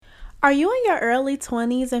Are you in your early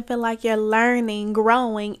 20s and feel like you're learning,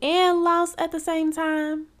 growing, and lost at the same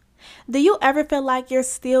time? Do you ever feel like you're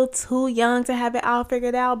still too young to have it all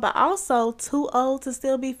figured out, but also too old to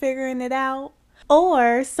still be figuring it out?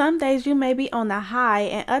 Or some days you may be on the high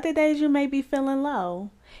and other days you may be feeling low.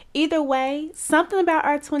 Either way, Something About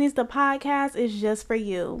Our 20s, the podcast, is just for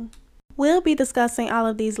you. We'll be discussing all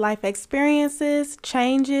of these life experiences,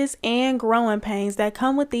 changes, and growing pains that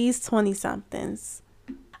come with these 20-somethings.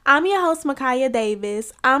 I'm your host, Micaiah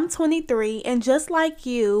Davis. I'm 23, and just like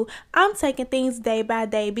you, I'm taking things day by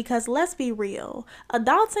day because let's be real,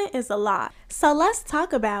 adulting is a lot. So let's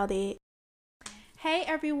talk about it. Hey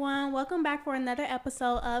everyone, welcome back for another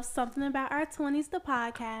episode of Something About Our 20s, the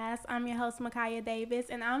podcast. I'm your host, Micaiah Davis,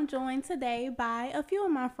 and I'm joined today by a few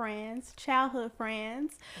of my friends, childhood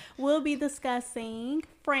friends. We'll be discussing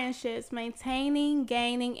friendships, maintaining,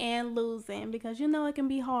 gaining, and losing, because you know it can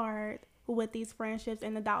be hard with these friendships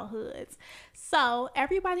in adulthoods. So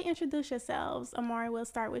everybody introduce yourselves. Amari, we'll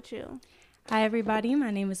start with you. Hi everybody,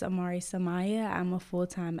 my name is Amari Samaya. I'm a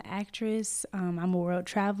full-time actress. I'm a world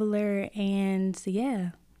traveler, and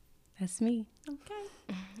yeah, that's me.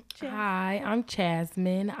 Okay. Hi, I'm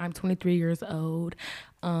Jasmine. I'm 23 years old.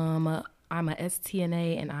 I'm a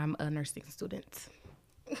STNA and I'm a nursing student.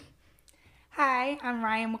 Hi, I'm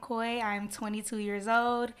Ryan McCoy. I'm 22 years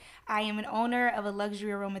old. I am an owner of a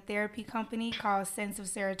luxury aromatherapy company called Sense of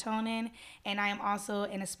Serotonin, and I am also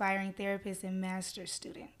an aspiring therapist and master's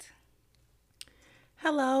student.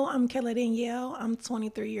 Hello, I'm Kayla Danielle. I'm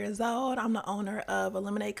 23 years old. I'm the owner of a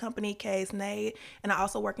lemonade company, K's Nade, and I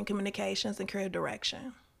also work in communications and creative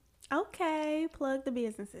direction. Okay, plug the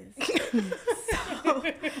businesses. So,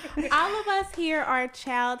 all of us here are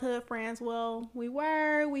childhood friends. Well,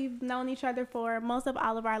 we've known each other for most of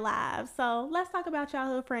all of our lives. So let's talk about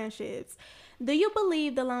childhood friendships. Do you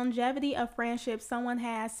believe the longevity of friendships someone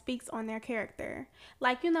has speaks on their character?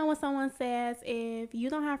 Like, you know, when someone says if you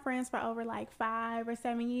don't have friends for over like 5 or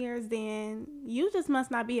 7 years, then you just must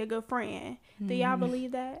not be a good friend. Do y'all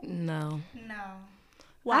believe that? No.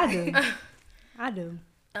 Why? I do.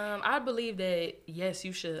 I believe that, yes,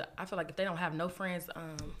 you should. I feel like if they don't have no friends,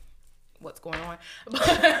 what's going on? But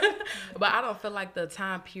I don't feel like the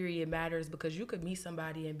time period matters, because you could meet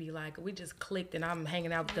somebody and be like, we just clicked and I'm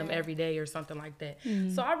hanging out with them every day or something like that.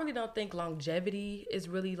 Mm-hmm. So I really don't think longevity is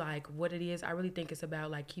really like what it is. I really think it's about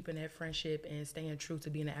like keeping that friendship and staying true to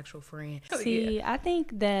being an actual friend. See, I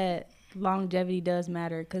think that longevity does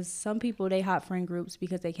matter, because some people, they hop friend groups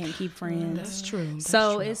because they can't keep friends. That's true.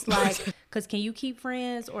 It's like, because can you keep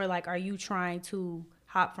friends, or like are you trying to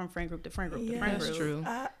hop from friend group to friend group to friend group?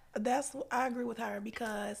 That's true. I agree with her,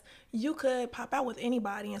 because you could pop out with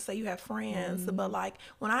anybody and say you have friends, but like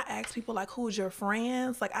when I ask people like who's your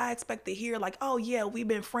friends, like I expect to hear like, oh yeah, we've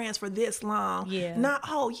been friends for this long. Yeah. Not,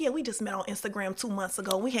 oh yeah, we just met on Instagram 2 months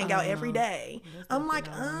ago. We hang out every day. I'm like,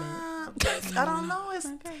 I don't know.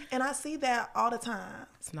 And I see that all the time.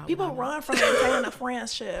 People run from maintaining a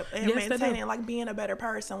friendship and maintaining like being a better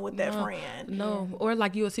person with that friend. No, or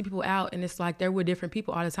like you'll see people out and it's like they're with different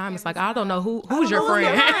people all the time. It's like, I don't know who's your friend.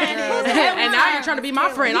 And now you're trying to be my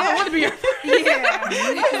friend. I don't want to be your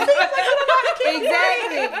friend.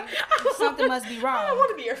 Exactly. Something must be wrong. I don't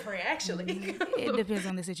want to be your friend, actually. It depends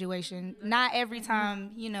on the situation. Not every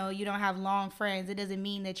time, you don't have long friends, it doesn't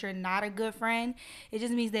mean that you're not a good friend. It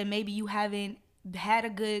just means that maybe you haven't had a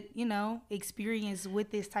good, experience with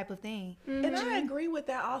this type of thing. Mm-hmm. And I agree with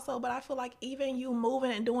that also, but I feel like even you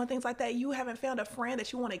moving and doing things like that, you haven't found a friend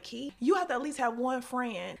that you want to keep. You have to at least have one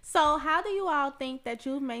friend. So how do you all think that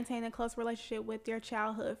you've maintained a close relationship with your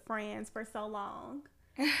childhood friends for so long?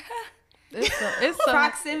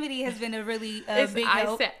 Proximity has been a really big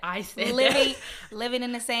help. I said living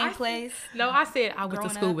in the same place. No, I said I went to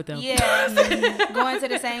school with them. Yeah, going to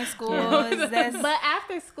the same schools. But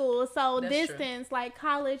after school, so that's distance, true. Like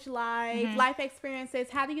college life, life experiences,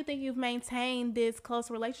 how do you think you've maintained this close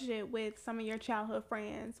relationship with some of your childhood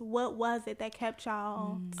friends? What was it that kept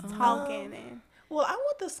y'all talking? Well, I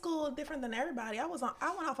went to school different than everybody. I went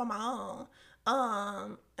off on my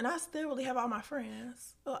own. And I still really have all my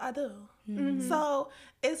friends. Well, I do. Mm-hmm. So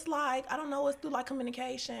it's like, I don't know, it's through like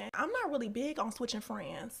communication. I'm not really big on switching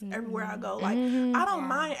friends everywhere I go. Like, I don't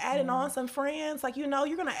mind adding on some friends. Like, you're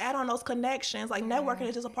going to add on those connections. Like, networking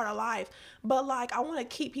is just a part of life. But like, I want to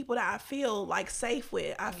keep people that I feel like safe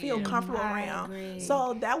with. I feel comfortable around. Agree.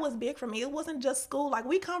 So that was big for me. It wasn't just school. Like,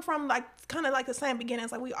 we come from like kind of like the same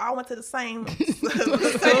beginnings. Like, we all went to the same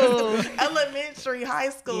elementary, high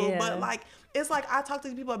school. But like, it's like I talk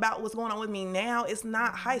to people about what's going on with me now. It's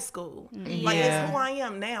not high school. Like, it's who I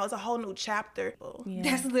am now. It's a whole new chapter.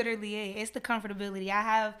 That's literally it. It's the comfortability. I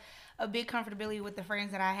have a big comfortability with the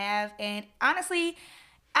friends that I have. And honestly,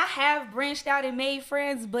 I have branched out and made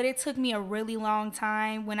friends, but it took me a really long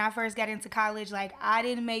time. When I first got into college, like, I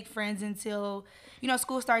didn't make friends until,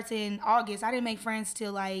 school starts in August. I didn't make friends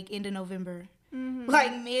till like end of November.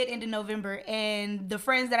 Like end of November. And the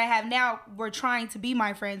friends that I have now were trying to be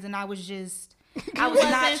my friends, and I was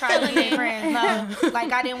not trying to be their friends. No.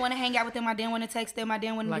 Like, I didn't want to hang out with them. I didn't want to text them. I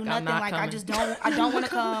didn't want to do nothing. Like, I don't want to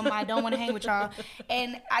come. I don't want to hang with y'all.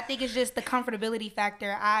 And I think it's just the comfortability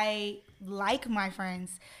factor. I like my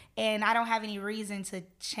friends, and I don't have any reason to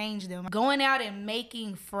change them. Going out and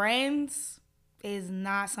making friends is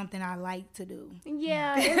not something I like to do.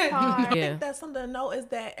 Yeah, it's hard. I think that's something to know, is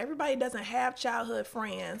that everybody doesn't have childhood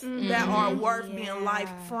friends that are worth being life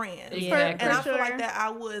friends. Exactly. And I feel like that I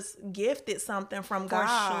was gifted something from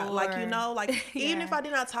God. sure. Like, even if I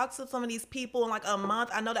did not talk to some of these people in like a month,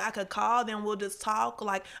 I know that I could call them, we'll just talk.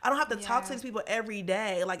 Like, I don't have to talk to these people every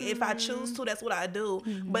day. Like, if I choose to, that's what I do.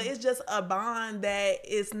 But it's just a bond that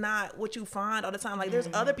is not what you find all the time. Like, there's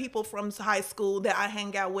other people from high school that I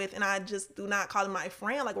hang out with, and I just do not call them my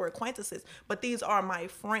friend, like we're acquaintances, but these are my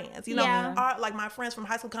friends. Like, my friends from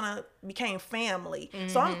high school kind of became family.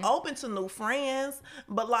 So I'm open to new friends,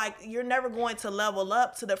 but like, you're never going to level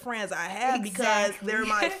up to the friends I have because they're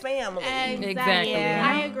my family. Exactly. Yeah.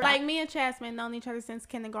 I agree. Like, me and Chasman known each other since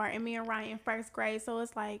kindergarten. Me and Ryan first grade. So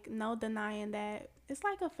it's like no denying that it's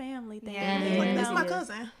like a family thing. Like, this is my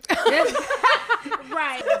cousin.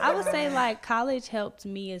 Right. I would say like college helped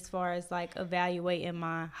me as far as like evaluating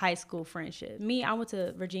my high school friendship. I went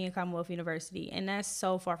to Virginia Commonwealth University, and that's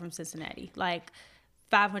so far from Cincinnati, like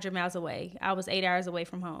 500 miles away. I was 8 hours away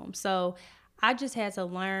from home. So I just had to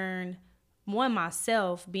learn, one,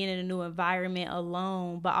 myself, being in a new environment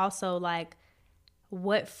alone, but also like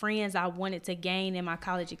what friends I wanted to gain in my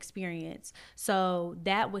college experience. So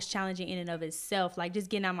that was challenging in and of itself, like just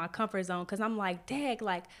getting out of my comfort zone, because I'm like, dang,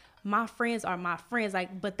 like my friends are my friends,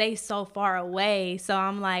 like, but they so far away. So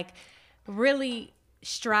I'm like really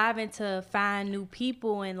striving to find new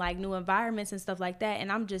people and like new environments and stuff like that.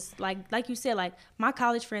 And I'm just like you said, like my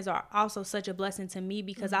college friends are also such a blessing to me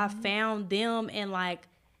because I found them, and like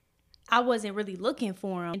I wasn't really looking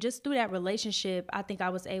for them. And just through that relationship, I think I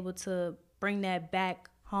was able to bring that back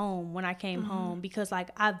home when I came home, because like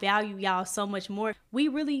I value y'all so much more. We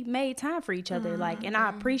really made time for each other, like, and I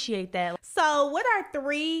appreciate that. So what are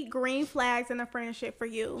 3 green flags in a friendship for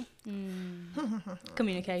you?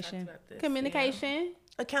 Communication. Communication.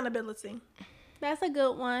 Accountability. That's a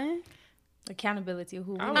good one. Accountability.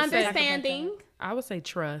 Understanding. I would say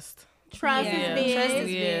trust. Trust is big. Trust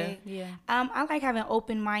is Yeah. big. Yeah. I like having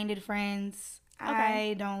open-minded friends.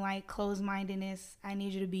 Okay. I don't like closed-mindedness. I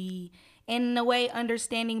need you to be, in a way,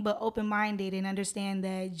 understanding but open-minded, and understand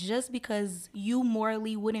that just because you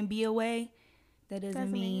morally wouldn't be away, that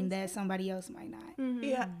doesn't mean that somebody else might not.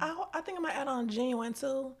 Yeah, I think I might add on genuine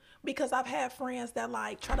too, because I've had friends that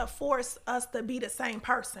like try to force us to be the same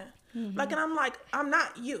person. Like, and I'm like, I'm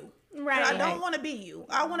not you. Right. And I don't want to be you.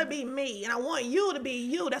 I want to be me, and I want you to be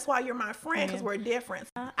you. That's why you're my friend, because we're different.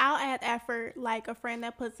 I'll add effort, like a friend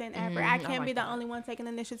that puts in effort. I can't be the only one taking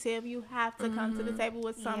initiative. You have to come to the table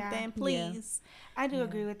with something, please. I do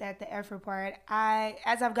agree with that, the effort part.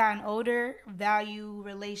 As I've gotten older, value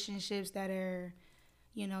relationships that are,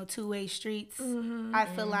 two-way streets. I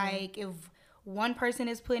feel like if one person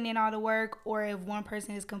is putting in all the work, or if one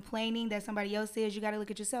person is complaining that somebody else is, you got to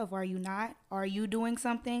look at yourself. Are you not? Are you doing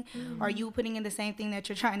something? Are you putting in the same thing that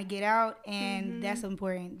you're trying to get out? And that's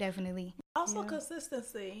important, definitely. Also,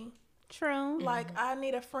 consistency. True. Like, I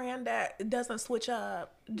need a friend that doesn't switch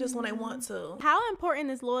up just when they want to. How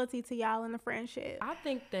important is loyalty to y'all in a friendship? I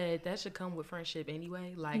think that should come with friendship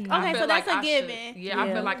anyway. Like, Okay, I feel so that's like a I given. should,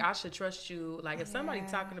 I feel like I should trust you. Like, if somebody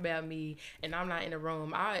talking about me and I'm not in the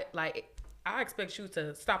room, I expect you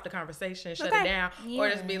to stop the conversation, shut it down, or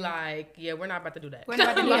just be like, yeah, we're not about to do that. We're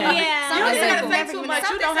not going to do that. Yeah. You don't even have to Something say too much.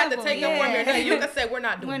 You don't have to take no more than that. You can say, we're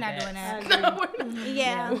not doing that. We're not doing that.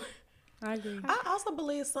 Yeah. I agree. I also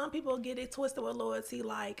believe some people get it twisted with loyalty.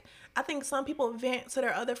 Like, I think some people vent to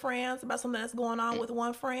their other friends about something that's going on with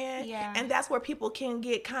one friend. Yeah. And that's where people can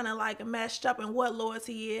get kind of like meshed up in what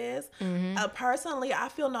loyalty is. Personally, I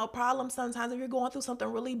feel no problem sometimes if you're going through something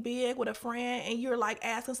really big with a friend and you're like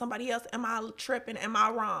asking somebody else, am I tripping? Am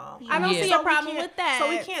I wrong? I don't see a problem with that. So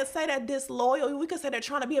we can't say that disloyal. We could say they're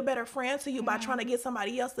trying to be a better friend to you by trying to get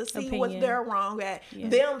somebody else to see what they're wrong at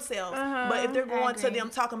themselves. But if they're going to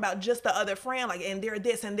them talking about just the other friend, like, and they're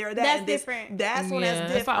this and they're that, That's and this, different. that's when that's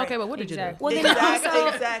different. It's like, okay, but what did you do? Well, then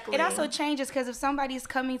Exactly. it also changes, because if somebody's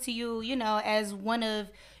coming to you, as one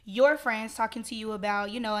of your friends talking to you about,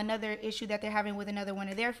 you know, another issue that they're having with another one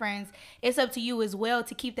of their friends, it's up to you as well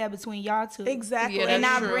to keep that between y'all two. Exactly. Yeah, And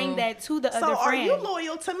not true. bring that to the other So are friend. you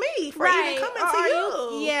loyal to me for Right. even coming Or to are you?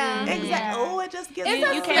 you- yeah. Exactly. Yeah. Oh, it just gets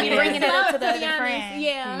It's You can't be bringing it up to the be other honest. friend.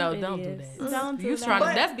 Yeah. No, It don't do is. that. Don't do You that. trying to,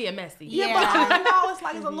 But- that's being messy. Yeah, but you know, it's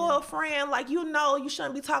like as a loyal friend, like you know, you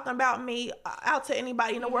shouldn't be talking about me out to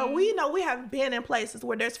anybody in the world. We know we have been in places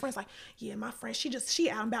where there's friends like, yeah, my friend, she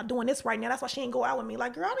out about doing this right now. That's why she ain't go out with me.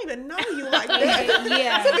 Like, girl, I don't even know you like that.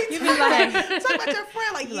 Yeah. To be You be like, talk about your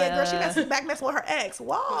friend, like, yeah, girl, she messing with her ex.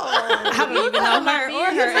 Whoa. I don't even know her or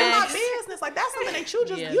her It's not my ex. business. Like that's something that you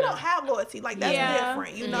just Yeah, you no. don't have loyalty. Like that's Yeah.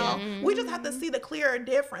 different, you know. We just have to see the clear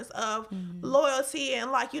difference of loyalty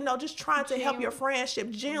and like, you know, just trying to help your friendship,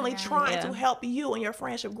 genuinely trying Yeah. to help you and your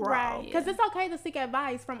friendship grow. Right. Because it's okay to seek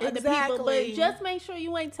advice from other people, Exactly. but just make sure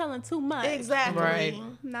you ain't telling too much. Exactly. Right.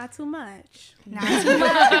 Not too much. Not too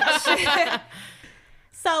much.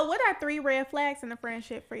 So, what are 3 red flags in a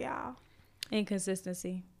friendship for y'all?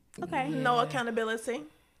 Inconsistency. Okay. No accountability.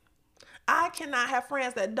 I cannot have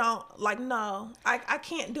friends that don't like. No, I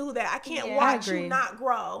can't do that. I can't Yeah. watch I agree. you not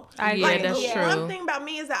grow. I agree. Yeah, Like that's the true. one thing about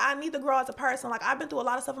me is that I need to grow as a person. Like I've been through a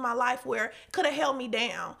lot of stuff in my life where could have held me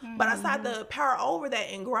down, but I decided to power over that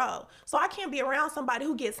and grow. So I can't be around somebody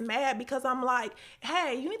who gets mad because I'm like,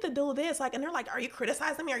 hey, you need to do this. Like, and they're like, are you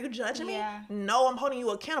criticizing me? Are you judging Yeah. me? No, I'm holding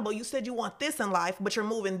you accountable. You said you want this in life, but you're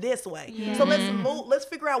moving this way. So let's move. Let's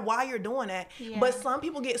figure out why you're doing that. Yeah. But some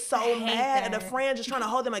people get so hate mad at a that. friend just trying to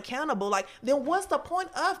hold them accountable. Like, then what's the point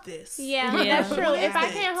of this? Yeah, Yeah. that's true. What If is I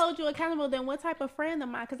it? can't hold you accountable, then what type of friend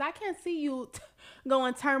am I? Because I can't see you go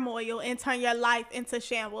in turmoil and turn your life into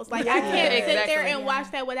shambles. Like, I can't sit there Exactly. and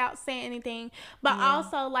watch that without saying anything. But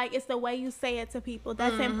also, like, it's the way you say it to people.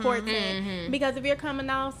 That's important. Because if you're coming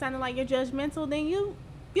off sounding like you're judgmental, then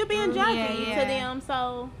you're being judgy yeah. to them.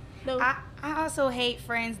 So, I also hate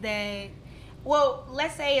friends that, well,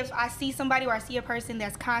 let's say if I see somebody or I see a person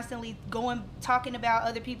that's constantly talking about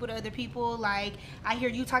other people to other people, like I hear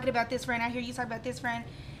you talking about this friend, I hear you talking about this friend,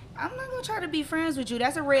 I'm not gonna try to be friends with you.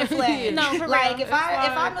 That's a red flag. No, for like real. if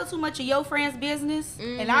I know too much of your friend's business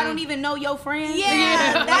and I don't even know your friends,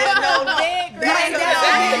 yeah, that's no big Like, red that's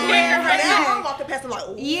flag. a big red Right now, flag. I'm walking past them like,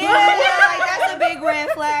 ooh. Yeah, like that's a big red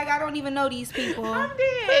flag. I don't even know these people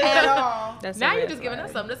at all. That's Now a you're red just giving flag.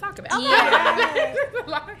 us something to talk about. Yeah.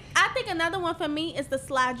 Like, I think another one for me is the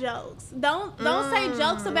sly jokes. Don't say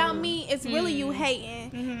jokes about me. It's really you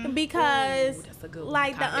hating because Ooh, that's a good one.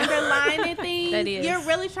 like the Kaya. underlying things, That is. you're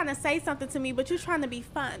really trying to say something to me, but you're trying to be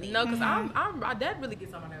funny. No, because that really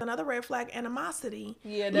gets on my nerves. Another red flag, animosity.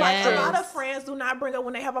 Yeah, Like that's a true. lot of friends do not bring up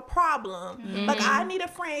when they have a problem. Like I need a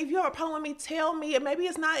friend. If you have a problem with me, tell me. And maybe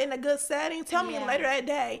it's not in a good setting. Tell me later that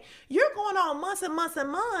day. You're going on months and months and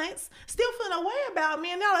months, still feeling a way about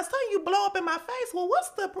me, and now all of a sudden you blow up in my face. Well, what's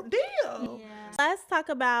the deal? Let's talk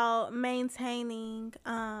about maintaining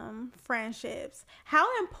friendships.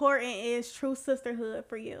 How important is true sisterhood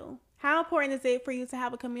for you? How important is it for you to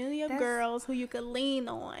have a community of girls who you could lean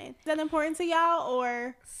on? Is that important to y'all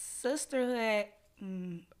or? Sisterhood.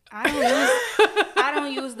 I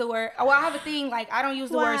don't use the word. Well, I have a thing like I don't use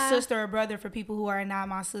the word Why? sister or brother for people who are not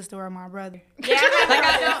my sister or my brother. Like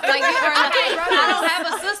I don't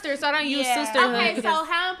have a sister, so I don't use Yeah. sisterhood. Okay, so because-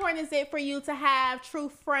 how important is it for you to have true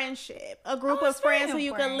friendship? A group Oh, of it's very friends who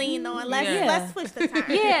you can important. lean on. Let's Yeah. switch the time.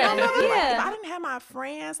 Yeah, Like, if yeah. I didn't have my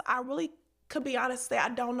friends, I really could be honest and say I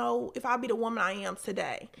don't know if I'll be the woman I am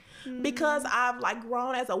today. Because I've like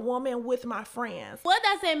grown as a woman with my friends. What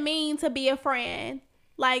does it mean to be a friend?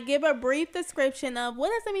 Like, give a brief description of what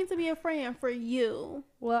does it mean to be a friend for you?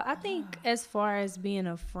 Well, I think as far as being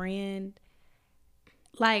a friend,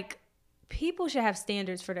 like people should have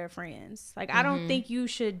standards for their friends. Like I don't think you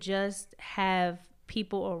should just have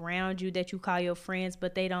people around you that you call your friends,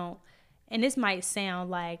 but they don't. And this might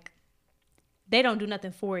sound like they don't do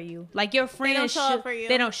nothing for you. Like your friends show up for you.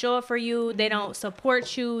 They don't show up for you. They don't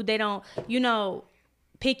support you. They don't,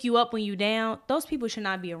 pick you up when you down. Those people should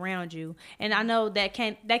not be around you. And I know that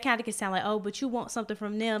kind of can sound like, oh, but you want something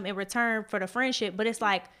from them in return for the friendship. But it's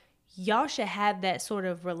like y'all should have that sort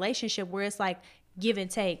of relationship where it's like give and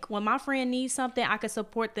take. When my friend needs something, I can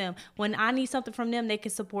support them. When I need something from them, they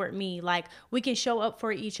can support me. Like we can show up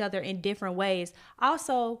for each other in different ways.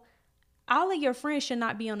 Also, all of your friends should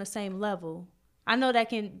not be on the same level. I know that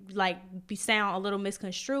can sound a little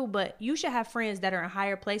misconstrued, but you should have friends that are in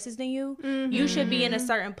higher places than you. You should be in a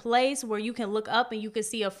certain place where you can look up and you can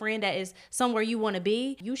see a friend that is somewhere you want to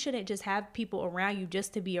be. You shouldn't just have people around you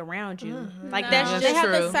just to be around you. Like that's they just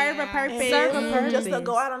have to true. serve a purpose. Serve a purpose. Just to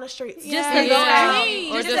go out on the streets. Just to go Yeah. out. Or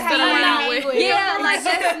Just just to sit hang around out with- Yeah, like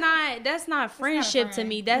that's not friendship to friend.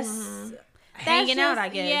 me. That's hanging out, I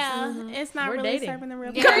guess. Yeah, it's not We're really dating. serving the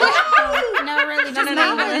real No, really.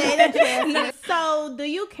 No. So, do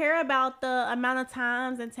you care about the amount of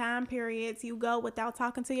times and time periods you go without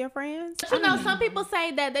talking to your friends? You know, some people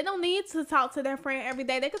say that they don't need to talk to their friend every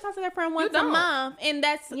day. They can talk to their friend once a don't. month, and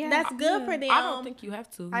that's good for them. I don't think you have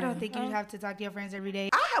to. I don't think you have to talk to your friends every day.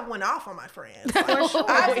 I have went off on my friends. Like, I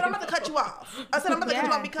said I'm about to cut you off. I said I'm about to cut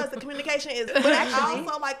you off because the communication is. But it's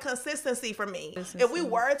also like consistency for me. If we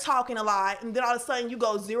were talking a lot and then all of a sudden you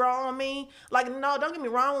go zero on me, like no, don't get me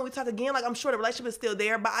wrong. When we talk again, like I'm sure the relationship is still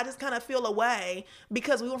there, but I just kind of feel away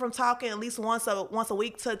because we went from talking at least once a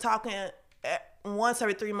week to talking once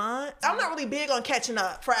every 3 months. I'm not really big on catching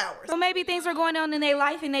up for hours. So maybe things are going on in their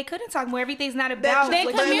life and they couldn't talk more. Everything's not about. They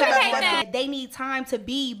communicate that. They need time to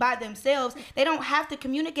be by themselves. They don't have to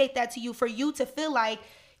communicate that to you for you to feel like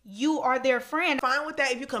you are their friend. Fine with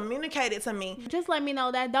that if you communicate it to me. Just let me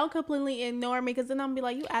know that. Don't completely ignore me, because then I'm gonna be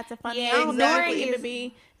like, you acting funny. Yeah, I don't know exactly. it to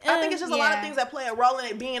be. I think it's just a lot of yeah. things that play a role in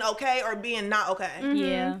it being okay or being not okay.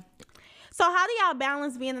 Yeah. So how do y'all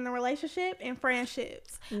balance being in a relationship and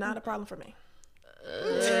friendships? Not a problem for me.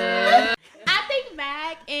 I think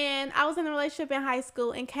back, and I was in a relationship in high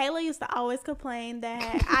school, and Kayla used to always complain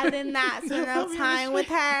that I did not spend enough time with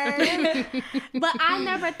her. But I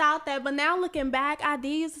never thought that. But now looking back, I did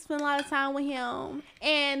used to spend a lot of time with him.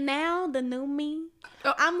 And now the new me,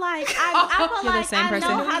 I'm like, I feel You're the like same I person.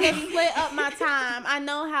 know how to split up my time. I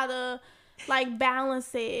know how to like balance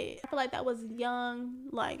it. I feel like that was young,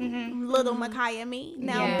 like little Micaiah me.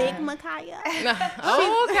 Now Yeah. big Micaiah.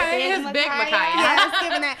 Oh, okay. It's big Micaiah. I was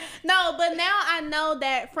giving that. No, but now I know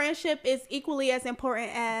that friendship is equally as important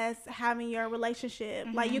as having your relationship.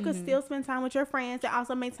 Like you can still spend time with your friends and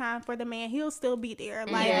also make time for the man. He'll still be there.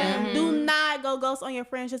 Like do not go ghost on your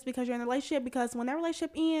friends just because you're in a relationship, because when that relationship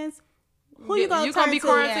ends, who you gonna turn be to?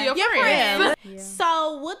 crying to your friends.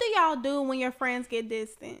 So what do y'all do when your friends get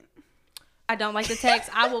distant? I don't like the text.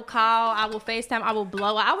 I will call. I will FaceTime. I will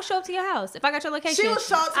blow up. I will show up to your house. If I got your location, She will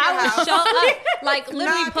show up to your I will house. show up. Like,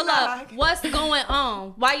 literally Knock, pull up. knock. What's going on?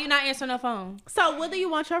 Why you not answering the phone? So what do you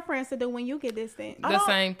want your friends to do when you get distant? The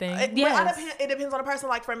same thing. It depends on the person.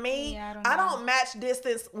 Like for me, Yeah, I don't match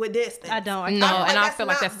distance with distance. I don't. No, and I that's feel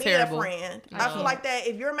like not that's being terrible. A friend. I feel like that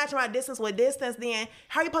if you're matching my distance with distance, then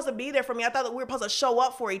how are you supposed to be there for me? I thought that we were supposed to show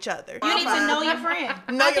up for each other. You need to know your friend.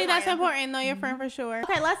 I think that's important. Know your friend for sure.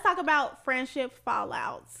 Okay, let's talk about friendship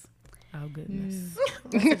fallouts. Oh goodness.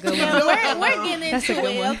 Yeah, we're getting That's a into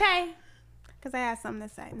good it, one. okay? Because I have something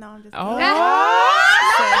to say. No, I'm just kidding. Oh.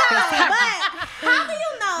 But how do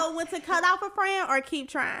you know when to cut off a friend or keep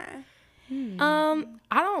trying? I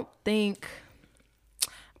don't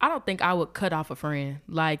think I would cut off a friend.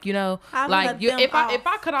 Like, you know, I would like cut you, them if off.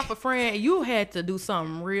 I cut off a friend, you had to do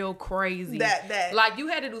something real crazy. That. Like you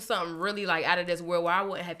had to do something really like out of this world where I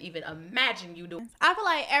wouldn't have even imagined you doing. I feel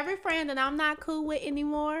like every friend that I'm not cool with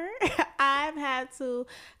anymore, I've had to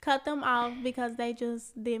cut them off because they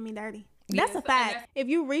just did me dirty. That's a fact. If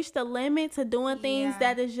you reach the limit to doing things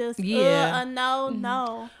that is just Yeah. a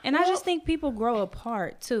no. And I just think people grow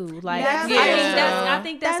apart too. Like That's I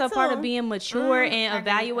think that's That a part too. of being mature and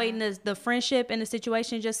evaluating the friendship and the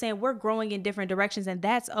situation. Just saying we're growing in different directions, and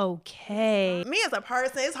that's okay. Me as a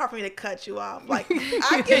person, it's hard for me to cut you off. Like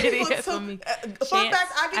I give It people is for me. fun Chance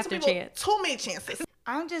fact, I give after people chance. too many chances.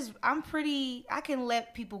 I can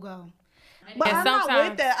let people go. But And I'm not with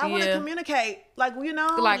sometimes, that. I want to yeah. communicate. Like, you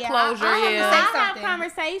know. Like closure, I yeah. have something.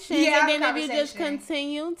 conversations, Yeah, and then have if you just conversation.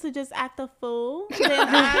 continue to just act a fool, then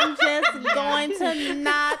I'm just going to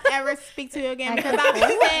not ever speak to you again because I've said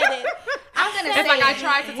it. I'm gonna It's say like I it.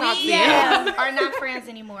 tried to talk to you. are not friends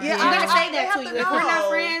anymore. Yeah, I'm gonna say they that have to you. to If we're know. not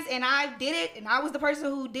friends and I did it and I was the person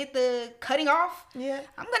who did the cutting off, Yeah.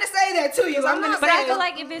 I'm gonna say that to you. I'm gonna But say I feel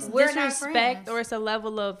like if it's we're not disrespect friends. or it's a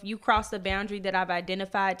level of you cross the boundary that I've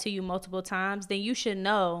identified to you multiple times, then you should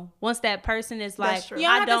know once that person is like, true. You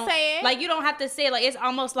don't I have to don't say it. like you don't have to say it. Like it's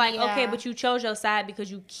almost like Yeah. okay, but you chose your side because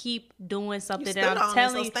you keep doing something stood that on I'm it,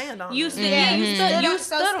 telling so you. stand on You it. stood, yeah, you stood, you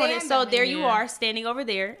So stood on it. stand So on it. there you Yeah. are standing over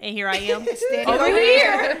there, and here I am Standing over over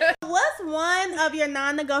here. What's one of your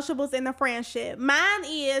non-negotiables in a friendship? Mine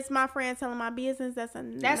is my friend telling my business. That's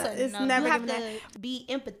it's no. never You have giving that. to be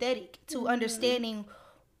empathetic to understanding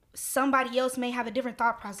somebody else may have a different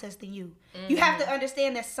thought process than you. You have to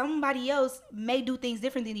understand that somebody else may do things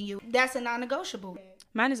differently than you. That's a non-negotiable.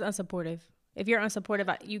 Mine is unsupportive. If you're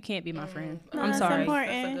unsupportive, you can't be my friend. No, I'm that's sorry.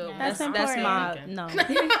 important. That's That's important. my no.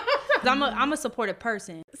 'Cause I'm a supportive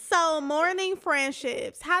person. So, mourning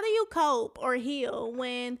friendships. How do you cope or heal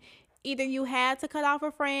when either you had to cut off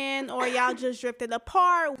a friend or y'all just drifted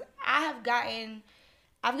apart? I've gotten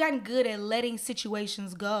good at letting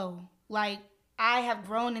situations go. Like I have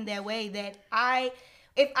grown in that way that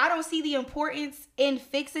if I don't see the importance in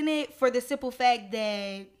fixing it for the simple fact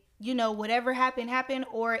that, you know, whatever happened,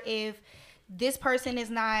 or if this person is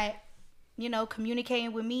not, you know,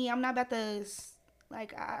 communicating with me, I'm not about to,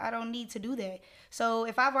 like, I don't need to do that. So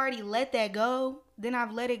if I've already let that go, then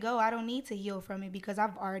I've let it go. I don't need to heal from it because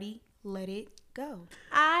I've already let it go.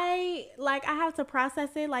 I have to process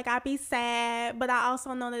it. Like, I be sad, but I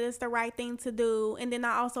also know that it's the right thing to do. And then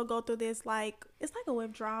I also go through this, like, it's like a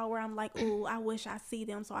withdrawal where I'm like, ooh, I wish I see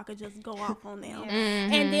them so I could just go off on them.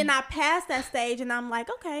 And then I pass that stage and I'm like,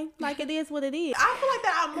 okay, like, it is what it is. I feel like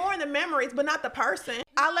that I'm more in the memories, but not the person.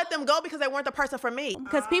 I let them go because they weren't the person for me.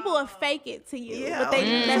 Because people will fake it to you. Yeah. But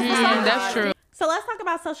That's true. So let's talk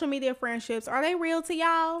about social media friendships. Are they real to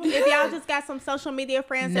y'all? If y'all just got some social media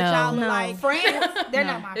friends that y'all are like Friends? They're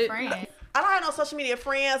not my friends. I don't have no social media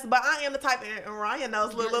friends, but I am the type, and Ryan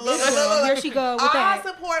knows. Look. Here she go with I that.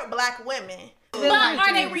 support black women. but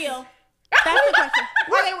are they real? That's the question.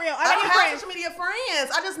 Are they real? Are I they don't your have friends? social media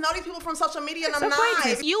friends. I just know these people from social media, and I'm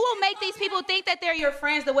nice. You will make these people think that they're your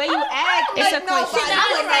friends. The way you act, It's it's a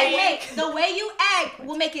question. the way you act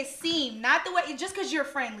will make it seem, not the way, just because you're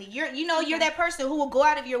friendly. You're that person who will go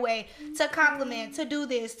out of your way to compliment, to do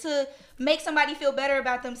this, to make somebody feel better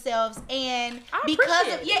about themselves. And because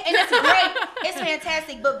of, and it's great, it's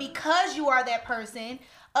fantastic. But because you are that person,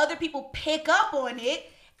 other people pick up on it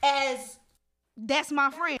as, that's my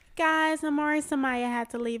friend. Guys, Amari Samaya had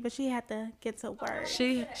to leave, but she had to get to work.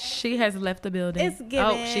 She has left the building. It's given,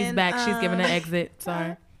 Oh, she's back. She's giving an exit.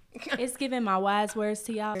 Sorry. It's giving my wise words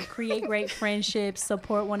to y'all. Create great friendships,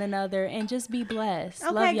 support one another, and just be blessed.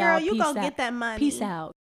 Okay, Love y'all. girl, you Peace go out. get that money. Peace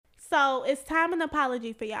out. So it's time an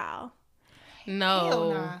apology for y'all. No.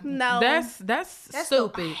 Hell nah. No. That's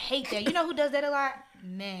stupid. I hate that. You know who does that a lot?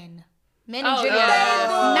 Men in Oh, general.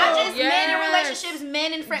 yeah. Not just men in Yes. relationships,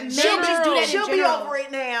 men and friends. Men just do that in She'll be general. over it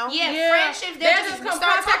now. Yeah, friendships. They'll just come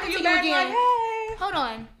start contact talking you to you back again. like, hey. Hold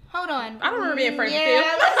on. I don't remember being friends with Yeah,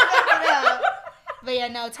 you. let's back it up. But yeah,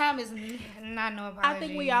 no, time is not no apology. I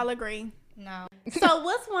think we all agree. No. So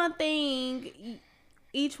what's one thing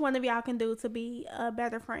each one of y'all can do to be a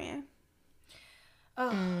better friend?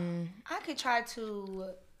 I could try to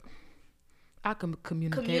I can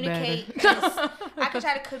communicate yes. I could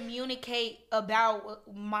try to communicate about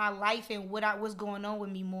my life and what's going on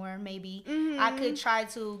with me more. Maybe I could try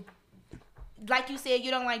to, like you said,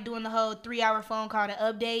 you don't like doing the whole 3-hour phone call to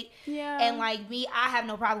update. Yeah. And like me, I have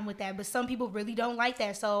no problem with that. But some people really don't like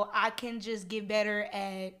that. So I can just get better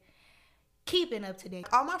at keeping up to date.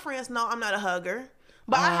 All my friends know I'm not a hugger.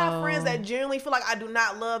 But I have friends that genuinely feel like I do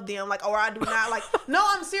not love them, like, or I do not, like, no,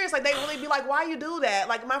 I'm serious. Like, they really be like, why you do that?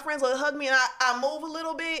 Like, my friends will hug me and I move a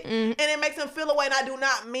little bit and it makes them feel away, and I do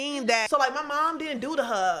not mean that. So, like, my mom didn't do the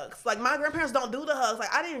hugs. Like, my grandparents don't do the hugs. Like,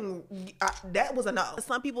 that was a no.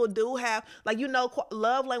 Some people do have, like,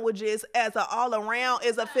 love languages as a all around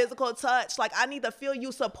is a physical touch. Like, I need to feel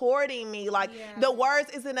you supporting me. Like, the words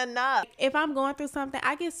isn't enough. If I'm going through something,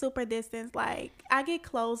 I get super distant. Like, I get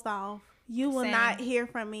closed off. You will Same. not hear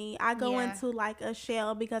from me. I go Yeah. into like a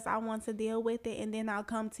shell because I want to deal with it, and then I'll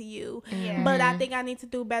come to you. Yeah. But I think I need to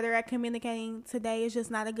do better at communicating. Today is just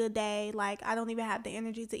not a good day. Like, I don't even have the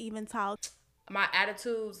energy to even talk. My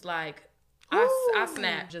attitudes, like, I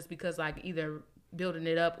snap just because, like, either building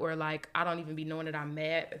it up or, like, I don't even be knowing that I'm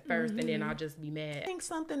mad at first, and then I'll just be mad. I think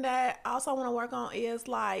something that I also want to work on is,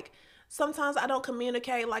 like, sometimes I don't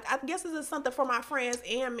communicate. Like, I guess this is something for my friends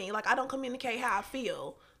and me. Like, I don't communicate how I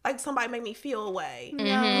feel. Like, somebody make me feel away.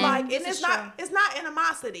 Like, and it's not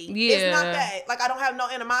animosity. It's not Yeah. that. Like, I don't have no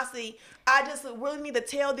animosity. I just really need to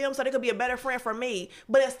tell them so they could be a better friend for me.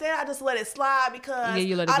 But instead, I just let it slide because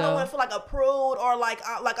you let it I don't go. want to feel like a prude or like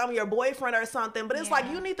I'm your boyfriend or something. But it's like,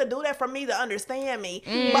 you need to do that for me to understand me.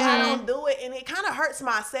 But I don't do it, and it kind of hurts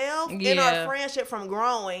myself in our friendship from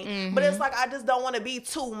growing. But it's like, I just don't want to be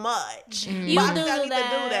too much. You but I do think I need to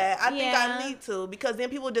do that. I think Yeah. I need to, because then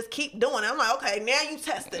people just keep doing it. I'm like, okay, now you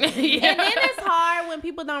testing me. And then it's hard when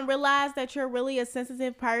people don't realize that you're really a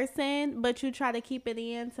sensitive person, but you try to keep it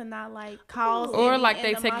in to not like cause Or, any like,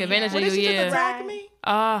 they take animosity. advantage What, of did you, she just yeah. attack me?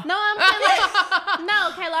 No, I'm saying like,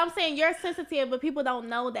 no, Kayla, I'm saying you're sensitive, but people don't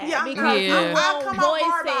know that Yeah, because Yeah. you I won't come out voice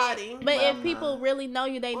hard it. body, But but if I'm people not. really know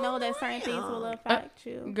you, they know that certain things will affect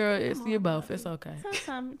you. Girl, it's you both. It's okay.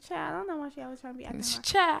 Some child, I don't know why she always trying to be acting hard.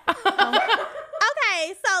 Ciao.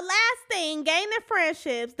 Okay, so last thing, gaining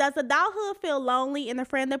friendships. Does adulthood feel lonely in the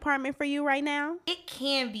friend department for you right now? It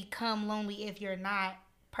can become lonely if you're not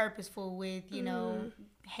purposeful with, you know,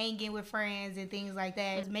 hanging with friends and things like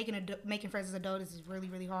that. Making friends as adults is really,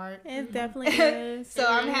 really hard. It definitely is. So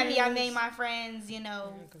I'm happy I made my friends, you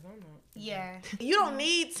know. Yeah. You don't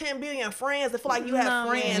need 10 billion friends to feel like you have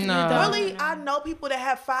friends. No. Really, I know people that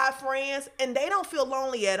have 5 friends and they don't feel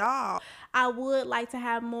lonely at all. I would like to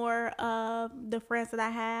have more of the friends that I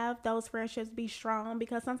have, those friendships be strong,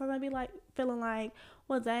 because sometimes I be like feeling like,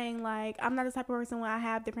 well, dang, like I'm not the type of person where I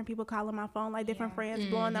have different people calling my phone, like different friends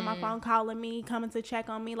blowing up my phone, calling me, coming to check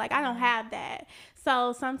on me. Like I don't have that.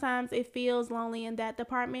 So sometimes it feels lonely in that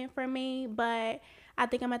department for me, but I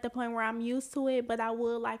think I'm at the point where I'm used to it, but I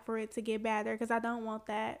would like for it to get better because I don't want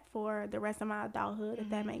that for the rest of my adulthood, if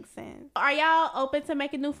that makes sense. Are y'all open to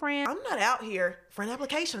making new friends? I'm not out here. Friend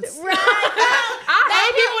applications. Right. I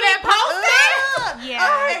hate people that post that. Yeah. All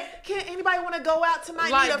right. Can anybody want to go out tonight?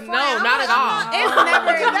 Like, Need a friend? no, not at all. It's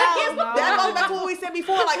never That goes back to what we said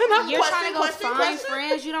before. Like, You're trying to go find question.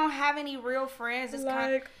 friends. You don't have any real friends. It's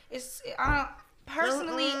kind of,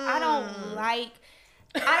 personally, I don't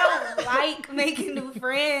like making new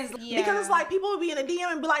friends. Yeah. Because it's like people would be in a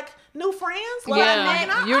DM and be like, new friends? Well,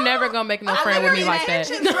 Yeah, you're never gonna make no friend with me like that.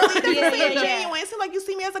 Really, this is Yeah. genuine. It seems like you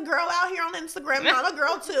see me as a girl out here on Instagram. And I'm a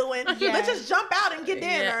girl too, and let's just jump out and get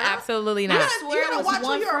dinner. Yeah, absolutely You not. gotta watch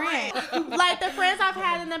who you're around. Like the friends I've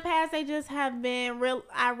had in the past, they just have been real.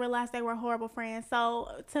 I realized they were horrible friends. So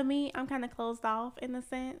to me, I'm kind of closed off in a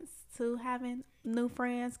sense to having new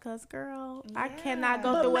friends. Cause girl, I cannot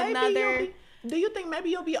go But through maybe another. do you think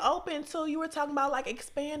maybe you'll be open to, you were talking about like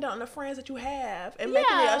expanding on the friends that you have and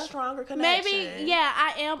making it a stronger connection? Maybe, yeah,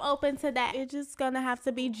 I am open to that. It's just gonna have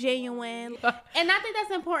to be genuine. And I think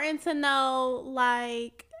that's important to know,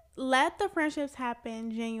 like, let the friendships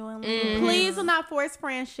happen genuinely. Please do not force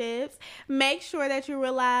friendships. Make sure that you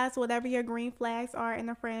realize whatever your green flags are in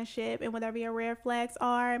a friendship and whatever your red flags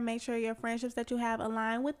are. Make sure your friendships that you have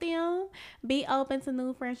align with them. Be open to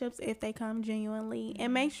new friendships if they come genuinely.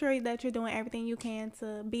 And make sure that you're doing everything you can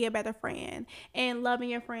to be a better friend and loving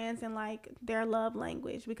your friends and like their love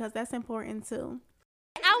language, because that's important too.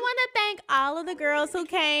 I want to thank all of the girls who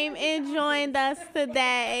came and joined us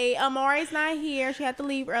today. Amori's not here. She had to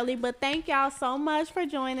leave early. But thank y'all so much for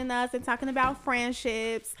joining us and talking about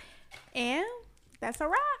friendships. And that's a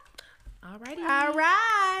wrap. Alrighty. All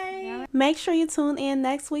right. Make sure you tune in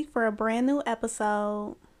next week for a brand new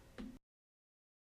episode.